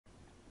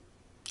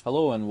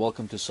Hello and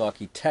welcome to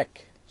Saki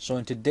Tech. So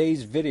in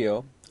today's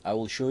video I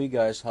will show you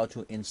guys how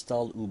to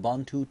install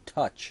Ubuntu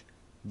Touch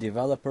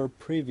Developer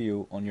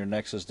Preview on your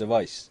Nexus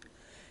device.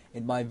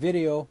 In my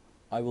video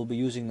I will be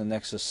using the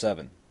Nexus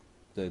 7,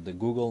 the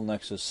Google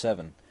Nexus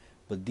 7,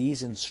 but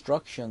these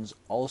instructions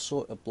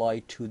also apply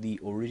to the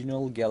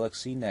original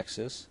Galaxy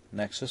Nexus,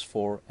 Nexus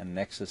 4 and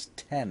Nexus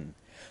 10.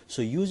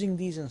 So using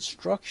these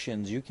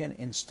instructions you can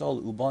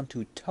install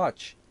Ubuntu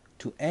Touch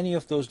to any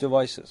of those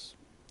devices.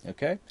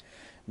 Okay?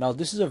 Now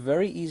this is a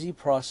very easy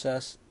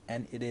process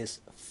and it is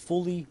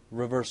fully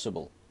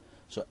reversible.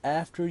 So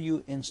after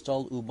you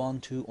install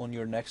Ubuntu on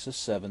your Nexus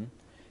 7,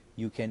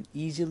 you can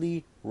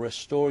easily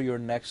restore your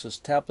Nexus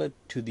tablet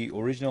to the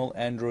original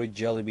Android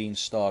Jelly Bean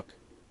stock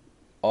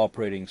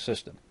operating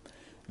system.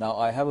 Now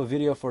I have a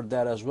video for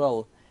that as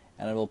well,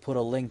 and I will put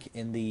a link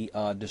in the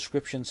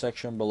description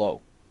section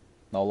below.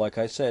 Now like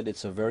I said,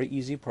 it's a very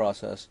easy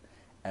process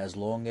as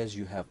long as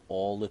you have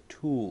all the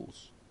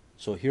tools.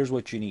 So here's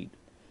what you need.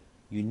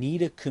 You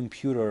need a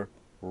computer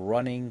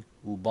running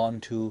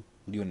Ubuntu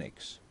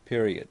Linux,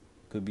 period.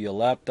 It could be a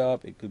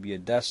laptop, it could be a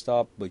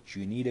desktop, but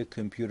you need a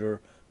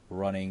computer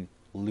running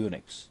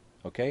Linux.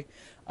 Okay?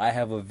 I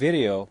have a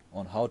video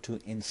on how to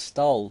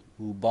install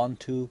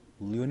Ubuntu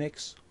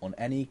Linux on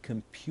any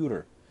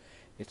computer.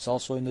 It's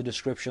also in the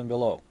description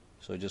below.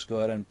 So just go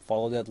ahead and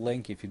follow that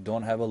link if you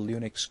don't have a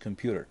Linux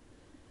computer.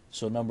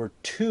 So number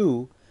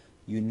 2,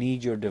 you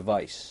need your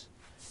device.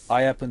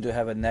 I happen to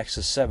have a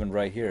Nexus 7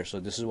 right here,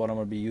 so this is what I'm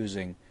going to be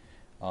using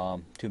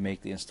to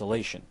make the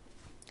installation.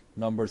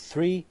 Number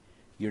 3,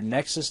 your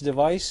Nexus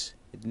device,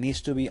 it needs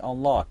to be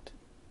unlocked,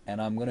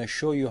 and I'm going to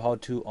show you how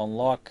to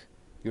unlock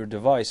your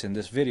device in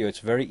this video. It's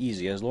very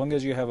easy. As long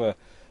as you have a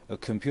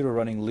computer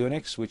running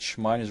Linux, which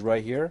mine is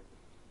right here,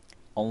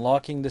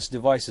 unlocking this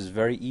device is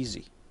very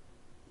easy.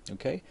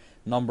 Okay.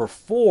 Number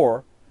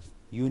 4,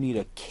 you need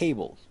a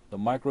cable, the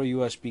micro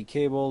USB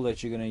cable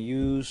that you're going to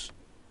use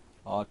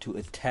to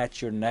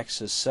attach your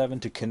Nexus 7,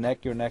 to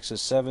connect your Nexus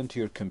 7 to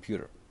your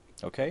computer.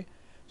 Okay,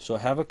 so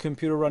have a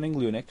computer running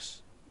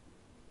Linux,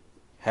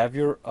 have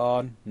your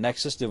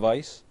Nexus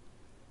device,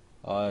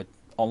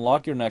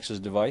 unlock your Nexus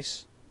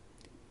device,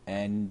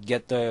 and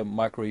get the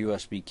micro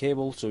USB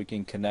cable so you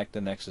can connect the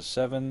Nexus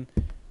 7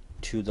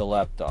 to the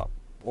laptop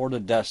or the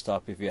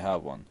desktop if you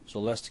have one.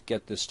 So let's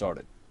get this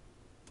started.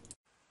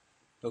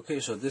 Okay,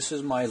 so this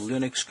is my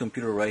Linux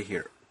computer right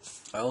here.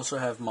 I also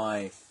have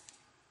my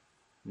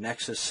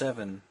Nexus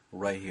 7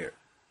 right here.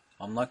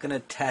 I'm not going to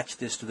attach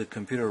this to the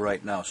computer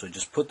right now, so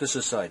just put this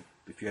aside.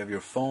 If you have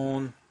your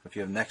phone, if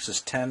you have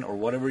Nexus 10 or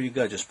whatever you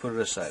got, just put it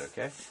aside,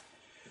 okay?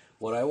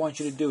 What I want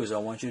you to do is I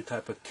want you to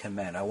type a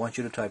command. I want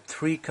you to type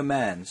 3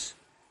 commands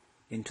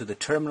into the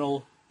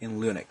terminal in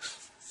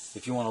Linux.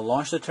 If you want to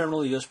launch the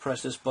terminal, you just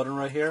press this button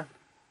right here,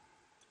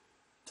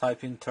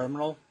 type in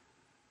terminal,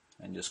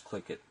 and just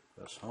click it.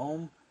 Press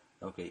home.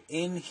 Okay,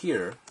 in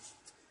here,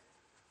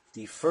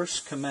 the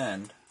first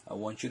command I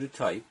want you to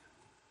type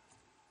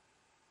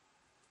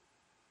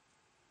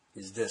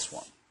is this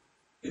one.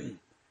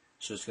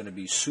 So it's going to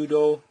be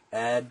sudo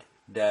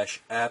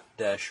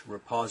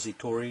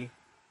add-apt-repository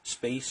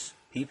space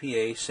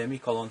ppa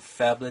semicolon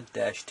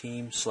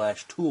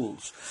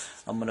phablet-team/tools.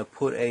 I'm going to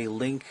put a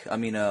link,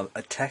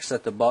 a text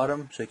at the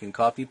bottom so you can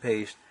copy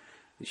paste.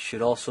 It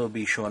should also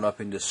be showing up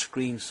in the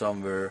screen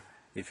somewhere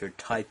if you're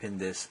typing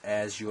this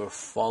as you're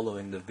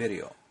following the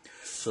video.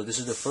 So this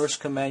is the first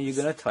command you're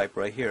going to type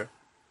right here,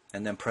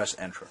 and then press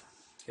enter.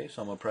 Okay,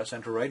 so I'm going to press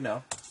enter right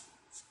now.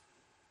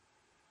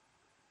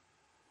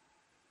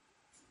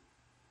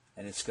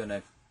 And it's going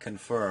to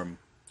confirm.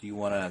 Do you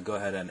want to go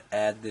ahead and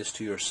add this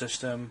to your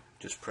system?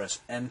 Just press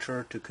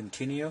enter to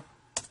continue.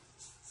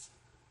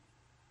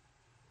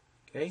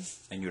 Okay,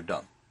 and you're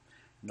done.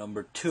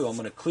 Number 2, I'm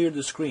going to clear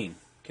the screen.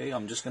 Okay,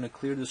 I'm just going to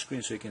clear the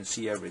screen so you can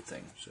see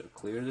everything. So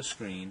clear the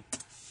screen.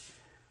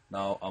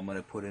 Now I'm going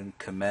to put in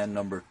command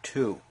number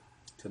 2.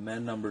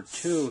 Command number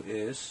 2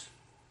 is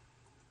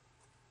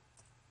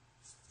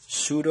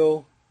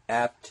sudo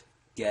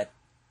apt-get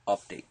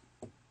update.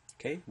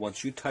 Okay,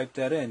 once you type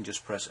that in,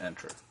 just press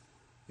enter.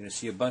 You're going to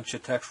see a bunch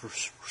of text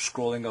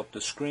scrolling up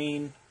the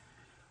screen.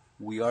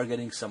 We are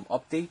getting some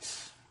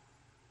updates.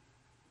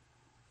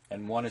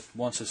 And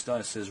once it's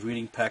done, it says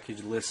reading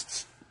package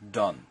lists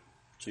done.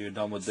 So you're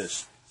done with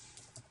this.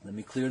 Let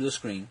me clear the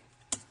screen.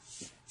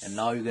 And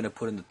now you're going to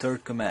put in the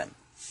third command.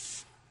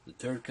 The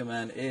third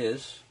command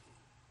is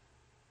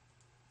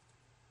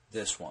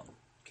this one.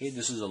 Okay,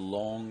 this is a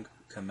long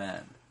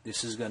command.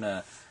 This is going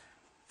to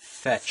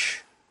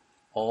fetch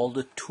all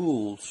the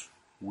tools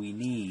we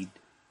need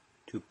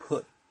to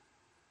put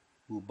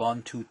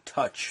Ubuntu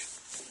Touch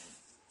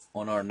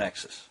on our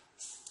Nexus.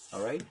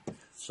 Alright?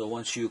 So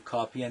once you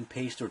copy and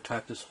paste or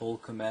type this whole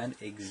command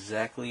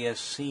exactly as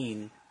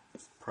seen,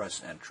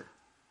 press enter.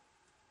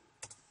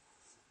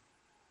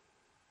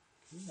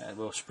 That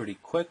was pretty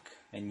quick,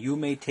 and you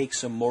may take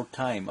some more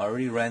time. I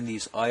already ran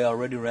these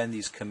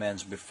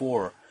commands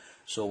before,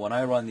 so when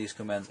I run these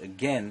commands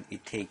again,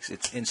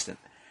 it's instant.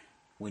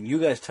 When you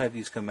guys type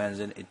these commands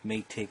in, it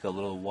may take a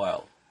little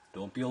while.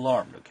 Don't be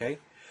alarmed, okay?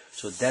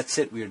 So that's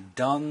it. We're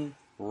done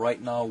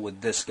right now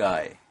with this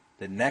guy.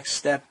 The next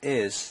step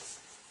is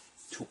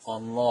to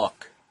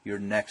unlock your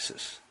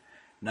Nexus.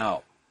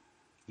 Now,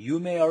 you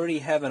may already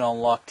have an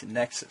unlocked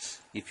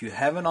Nexus. If you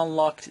have an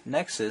unlocked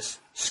Nexus,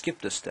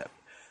 skip this step.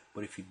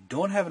 But if you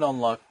don't have an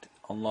unlocked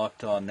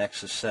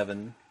Nexus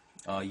 7,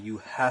 you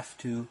have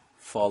to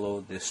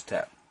follow this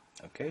step.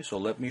 Okay, so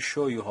let me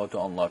show you how to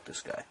unlock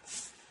this guy.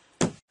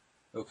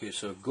 Okay,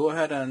 so go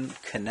ahead and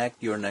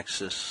connect your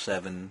Nexus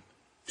 7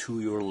 to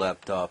your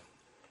laptop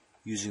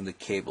using the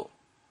cable.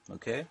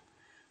 Okay,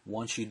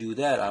 once you do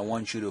that, I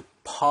want you to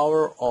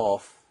power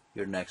off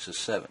your Nexus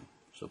 7.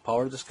 So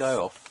power this guy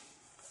off.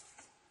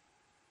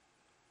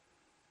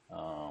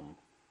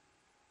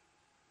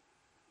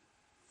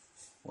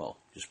 Well,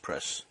 just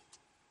press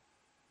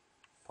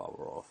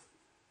power off.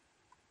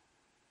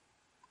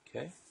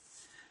 Okay,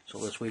 so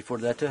let's wait for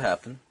that to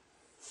happen.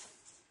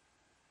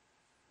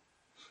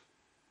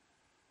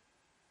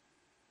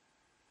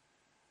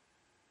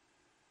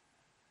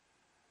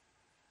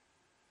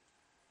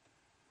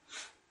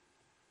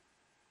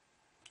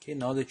 Okay,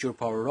 now that you're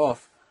powered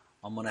off,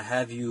 I'm going to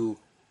have you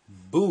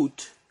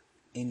boot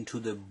into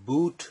the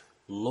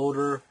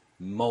bootloader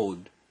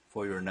mode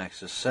for your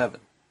Nexus 7.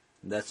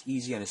 That's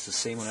easy, and it's the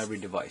same on every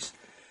device.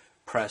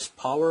 Press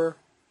power,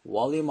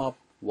 volume up,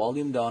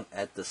 volume down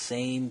at the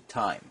same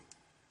time.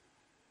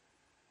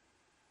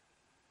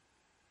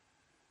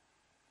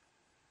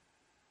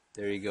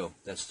 There you go.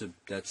 That's the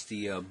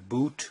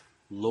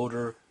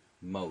bootloader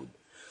mode.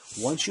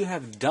 Once you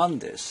have done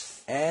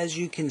this, as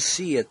you can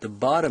see at the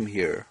bottom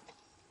here,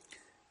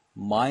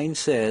 mine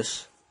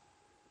says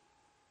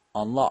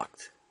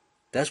unlocked.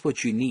 That's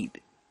what you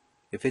need.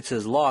 If it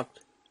says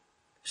locked,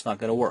 it's not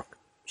going to work.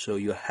 So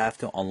you have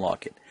to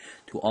unlock it.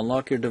 To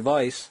unlock your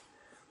device,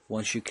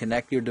 once you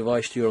connect your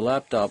device to your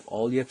laptop,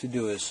 all you have to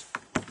do is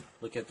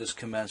look at this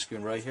command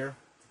screen right here.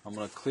 I'm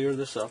going to clear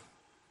this up.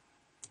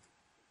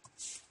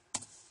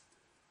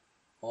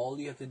 All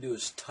you have to do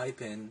is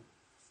type in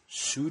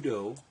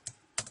sudo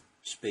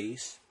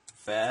space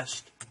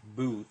fast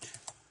boot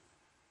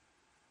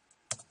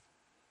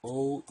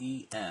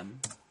OEM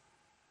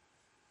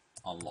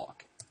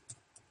unlock.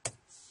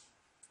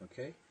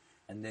 Okay,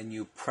 and then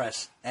you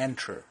press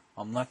enter.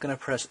 I'm not going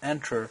to press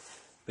enter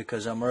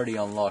because I'm already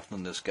unlocked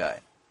on this guy.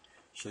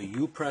 So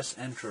you press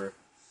enter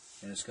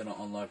and it's going to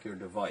unlock your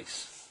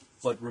device.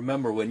 But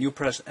remember, when you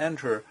press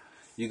enter,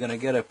 you're going to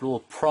get a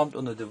little prompt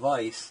on the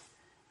device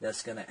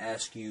that's going to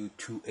ask you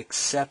to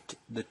accept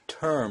the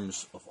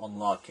terms of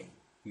unlocking.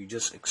 You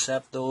just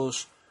accept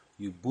those,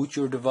 you boot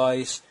your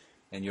device,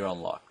 and you're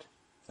unlocked.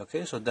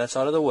 Okay, so that's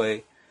out of the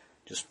way.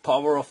 Just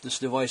power off this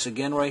device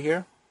again right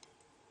here.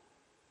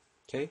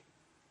 Okay,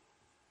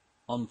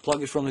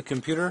 unplug it from the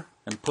computer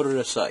and put it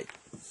aside.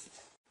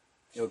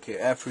 Okay,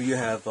 after you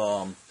have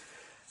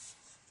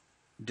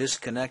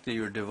disconnected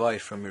your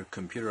device from your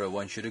computer, I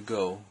want you to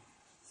go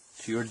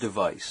to your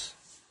device.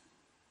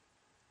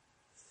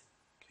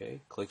 Okay,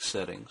 click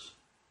settings.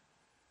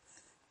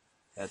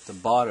 At the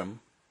bottom,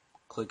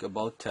 click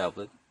about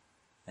tablet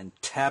and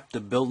tap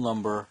the build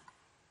number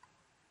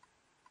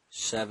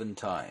 7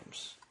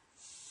 times.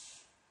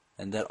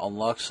 And that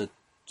unlocks a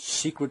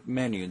secret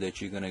menu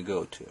that you're going to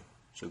go to.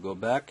 So go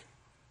back,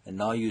 and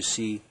now you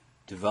see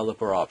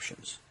developer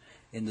options.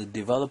 In the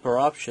developer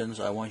options,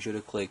 I want you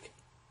to click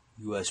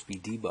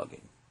USB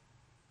debugging,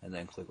 and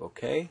then click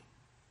OK,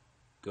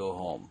 go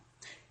home.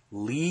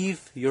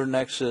 Leave your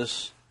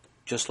Nexus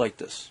just like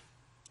this.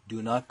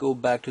 Do not go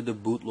back to the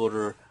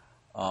bootloader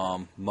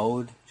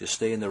mode, just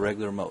stay in the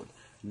regular mode.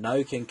 Now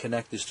you can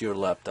connect this to your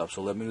laptop,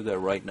 so let me do that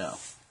right now.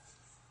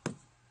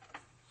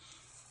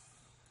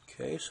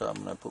 Okay, so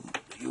I'm going to put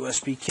the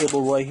USB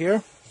cable right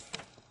here.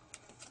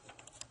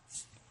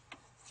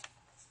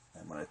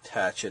 I'm going to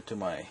attach it to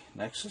my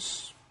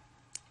Nexus.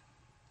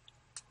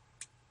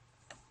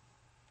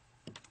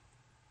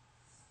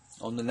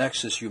 On the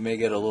Nexus, you may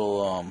get a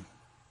little,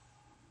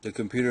 the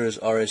computer is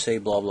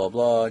RSA, blah, blah,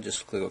 blah.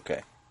 Just click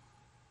OK.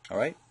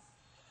 Alright?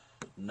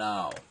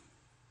 Now,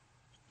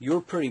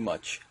 you're pretty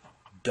much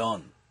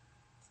done.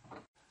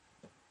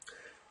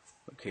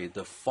 Okay,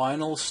 the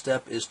final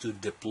step is to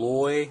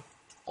deploy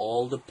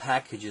all the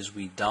packages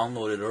we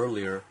downloaded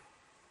earlier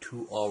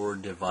to our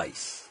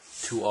device,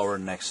 to our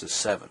Nexus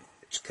 7.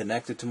 It's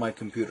connected to my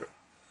computer.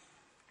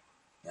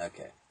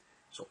 Okay,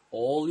 so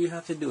all you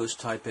have to do is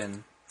type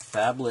in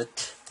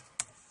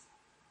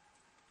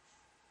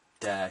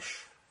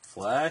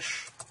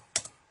phablet-flash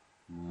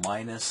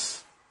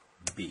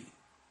 -b.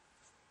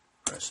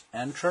 Press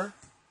enter.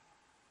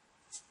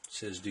 It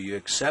says, do you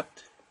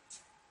accept?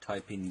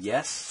 Type in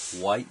yes,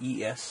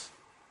 Y-E-S.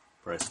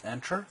 Press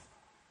enter.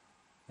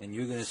 And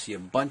you're going to see a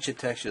bunch of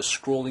text just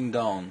scrolling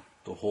down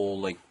the whole,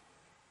 like,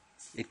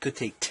 it could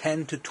take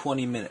 10 to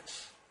 20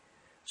 minutes.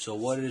 So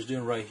what it is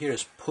doing right here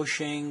is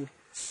pushing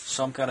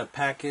some kind of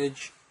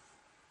package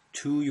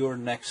to your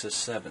Nexus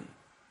 7.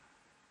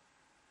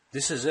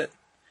 This is it.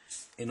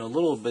 In a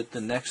little bit,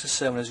 the Nexus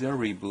 7 is going to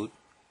reboot,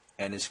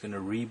 and it's going to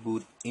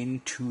reboot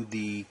into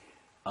the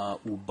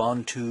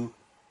Ubuntu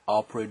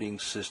operating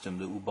system,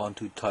 the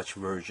Ubuntu Touch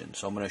version.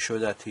 So I'm going to show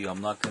that to you.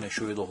 I'm not going to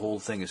show you the whole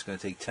thing. It's going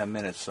to take 10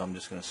 minutes, so I'm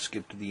just going to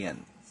skip to the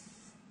end.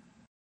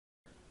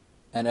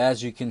 And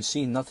as you can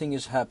see, nothing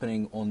is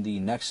happening on the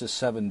Nexus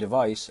 7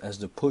 device as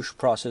the push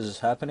process is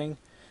happening.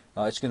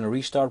 It's going to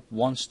restart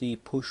once the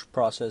push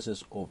process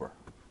is over.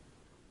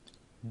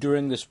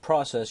 During this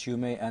process, you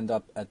may end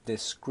up at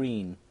this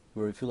screen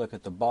where if you look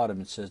at the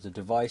bottom, it says the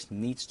device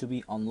needs to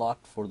be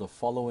unlocked for the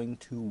following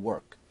to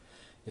work.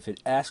 If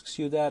it asks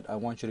you that, I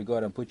want you to go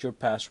ahead and put your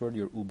password,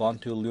 your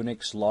Ubuntu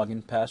Linux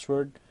login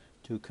password,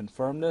 to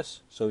confirm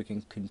this so we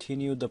can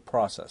continue the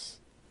process.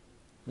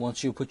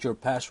 Once you put your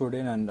password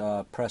in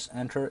and press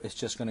enter, it's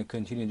just going to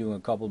continue doing a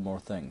couple more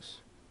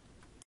things.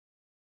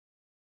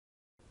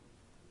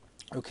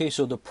 Okay,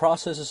 so the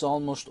process is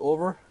almost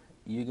over.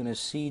 You're going to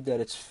see that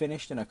it's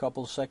finished in a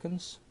couple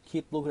seconds.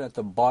 Keep looking at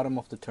the bottom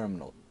of the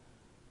terminal.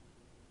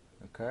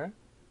 Okay,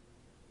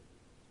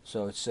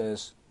 so it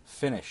says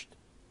finished.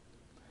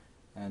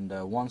 And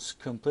once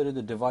completed,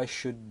 the device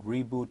should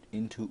reboot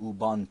into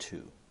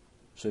Ubuntu.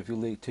 So if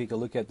you take a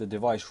look at the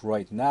device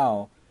right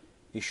now,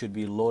 it should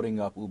be loading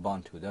up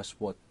Ubuntu. That's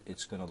what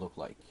it's going to look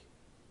like.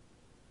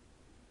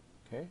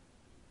 Okay,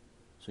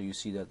 so you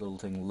see that little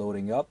thing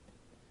loading up.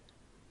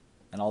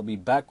 And I'll be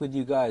back with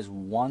you guys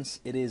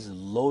once it is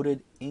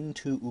loaded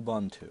into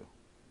Ubuntu.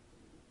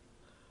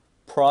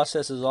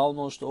 Process is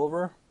almost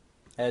over,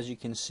 as you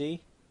can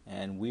see,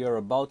 and we are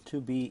about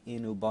to be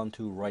in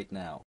Ubuntu right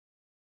now.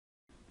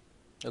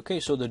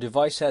 Okay, so the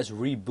device has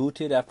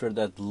rebooted after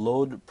that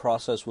load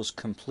process was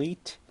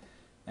complete,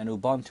 and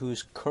Ubuntu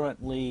is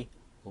currently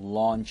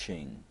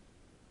launching.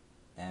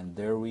 And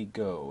there we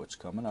go, it's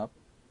coming up.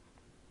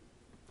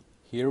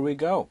 Here we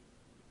go.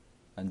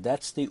 And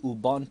that's the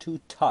Ubuntu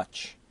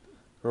Touch.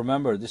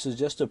 Remember, this is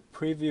just a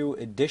preview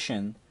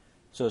edition,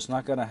 so it's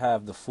not going to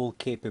have the full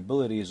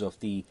capabilities of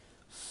the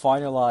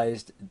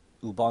finalized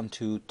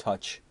Ubuntu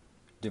Touch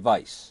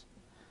device.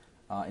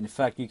 In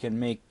fact, you can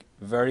make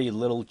very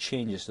little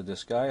changes to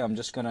this guy. I'm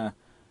just going to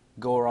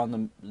go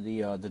around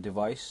the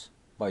device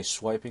by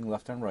swiping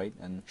left and right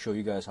and show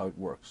you guys how it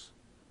works.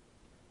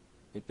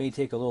 It may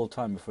take a little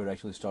time before it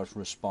actually starts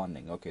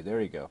responding. Okay, there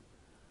you go.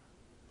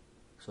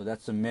 So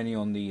that's the menu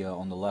on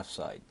the left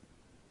side.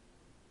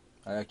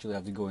 I actually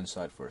have to go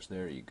inside first.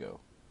 There you go.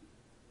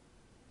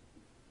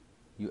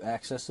 You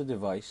access the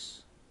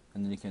device,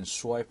 and then you can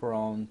swipe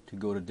around to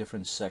go to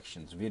different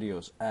sections,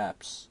 videos,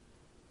 apps,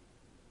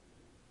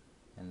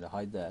 and to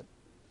hide that,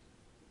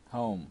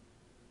 home,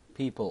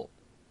 people,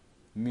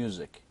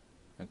 music.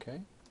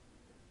 Okay.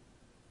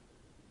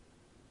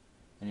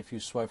 And if you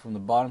swipe from the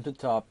bottom to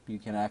top, you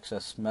can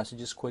access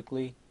messages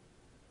quickly,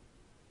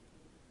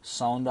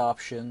 sound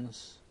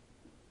options,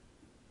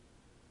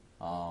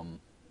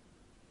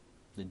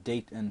 the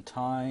date and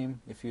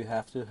time if you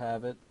have to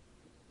have it,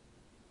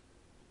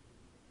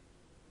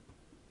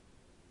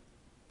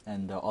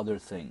 and other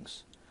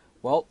things.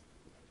 Well,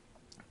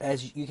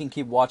 as you can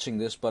keep watching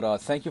this, but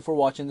thank you for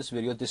watching this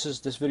video.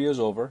 This video is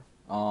over.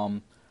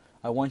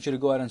 I want you to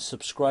go ahead and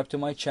subscribe to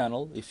my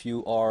channel if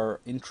you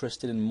are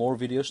interested in more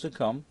videos to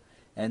come,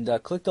 and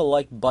click the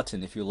like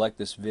button if you like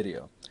this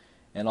video.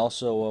 And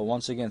also,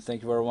 once again,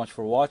 thank you very much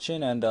for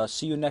watching, and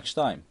see you next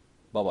time.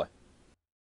 Bye bye.